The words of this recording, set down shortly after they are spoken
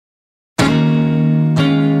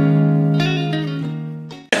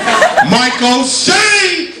Michael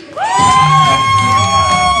Shank!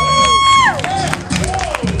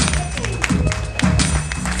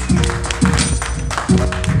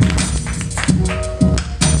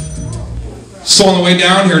 So on the way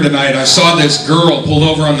down here tonight, I saw this girl pulled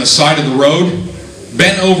over on the side of the road,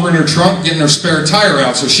 bent over in her trunk getting her spare tire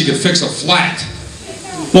out so she could fix a flat.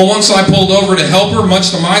 Well, once I pulled over to help her, much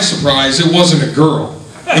to my surprise, it wasn't a girl.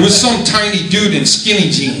 It was some tiny dude in skinny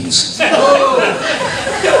jeans.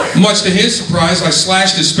 Much to his surprise, I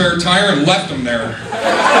slashed his spare tire and left him there.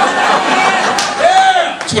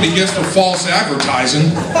 That's what he gets for false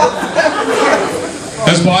advertising.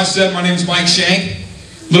 As boss said, my name's Mike Shank.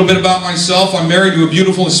 A little bit about myself. I'm married to a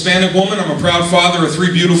beautiful Hispanic woman. I'm a proud father of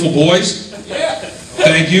 3 beautiful boys.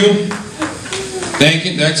 Thank you. Thank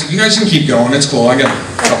you. You guys can keep going. It's cool. I got a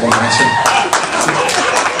couple of minutes here.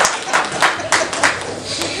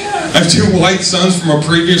 I have 2 white sons from a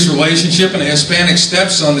previous relationship and a Hispanic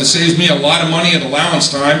stepson that saves me a lot of money at allowance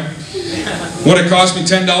time. What it cost me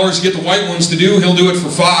 $10 to get the white ones to do, he'll do it for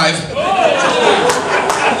 $5.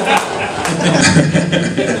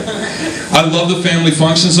 I love the family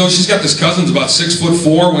functions though. She's got this cousin that's about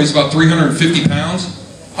 6'4", weighs about 350 pounds.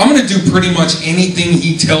 I'm going to do pretty much anything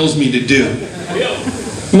he tells me to do.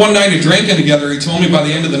 One night of drinking together, he told me by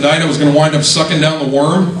the end of the night I was going to wind up sucking down the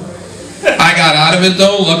worm. I got out of it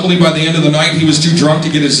though. Luckily by the end of the night he was too drunk to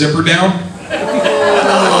get his zipper down.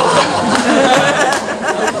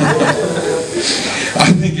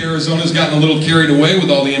 I think Arizona's gotten a little carried away with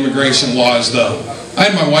all the immigration laws though. I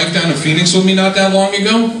had my wife down in Phoenix with me not that long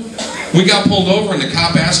ago. We got pulled over and the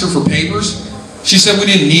cop asked her for papers. She said we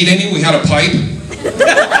didn't need any, we had a pipe.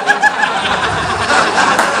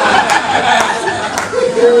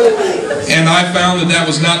 And I found that that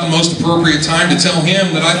was not the most appropriate time to tell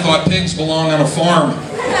him that I thought pigs belong on a farm.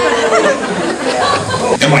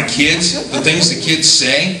 And my kids, the things the kids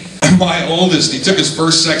say. My oldest, he took his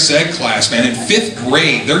first sex ed class, man, in 5th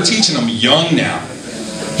grade. They're teaching him young now.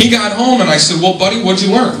 He got home and I said, well, buddy, what'd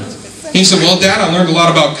you learn? He said, well, Dad, I learned a lot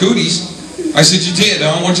about cooties. I said, you did,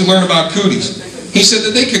 huh? What'd you learn about cooties? He said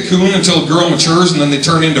that they cocoon until a girl matures and then they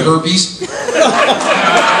turn into herpes.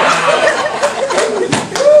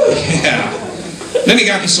 Yeah. Then he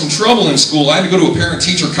got in some trouble in school. I had to go to a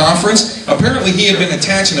parent-teacher conference. Apparently he had been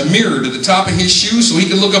attaching a mirror to the top of his shoe so he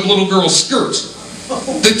could look up little girls' skirts.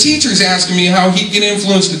 The teacher's asking me how he'd get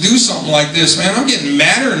influenced to do something like this, man. I'm getting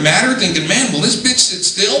madder and madder thinking, man, will this bitch sit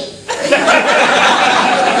still?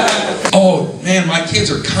 Oh, man, my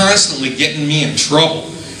kids are constantly getting me in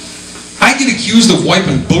trouble. I get accused of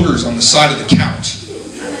wiping boogers on the side of the couch.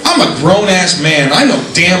 I'm a grown-ass man. I know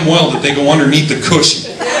damn well that they go underneath the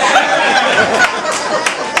cushion.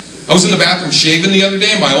 I was in the bathroom shaving the other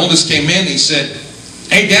day, and my oldest came in and he said,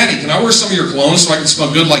 hey, Daddy, can I wear some of your cologne so I can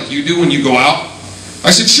smell good like you do when you go out?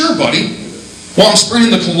 I said, sure, buddy. While I'm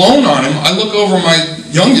spraying the cologne on him, I look over, my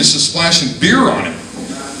youngest is splashing beer on him.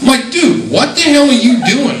 I'm like, dude, what the hell are you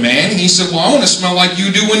doing, man? He said, well, I want to smell like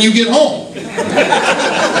you do when you get home.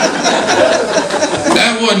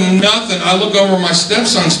 That wasn't nothing. I look over, my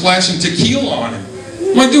stepson splashing tequila on him.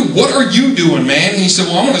 I'm like, dude, what are you doing, man? He said,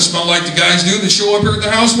 well, I want to smell like the guys do that show up here at the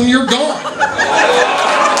house when you're gone.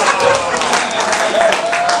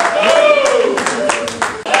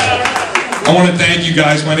 I want to thank you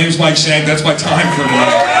guys. My name's Mike Shank. That's my time for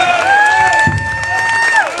tonight.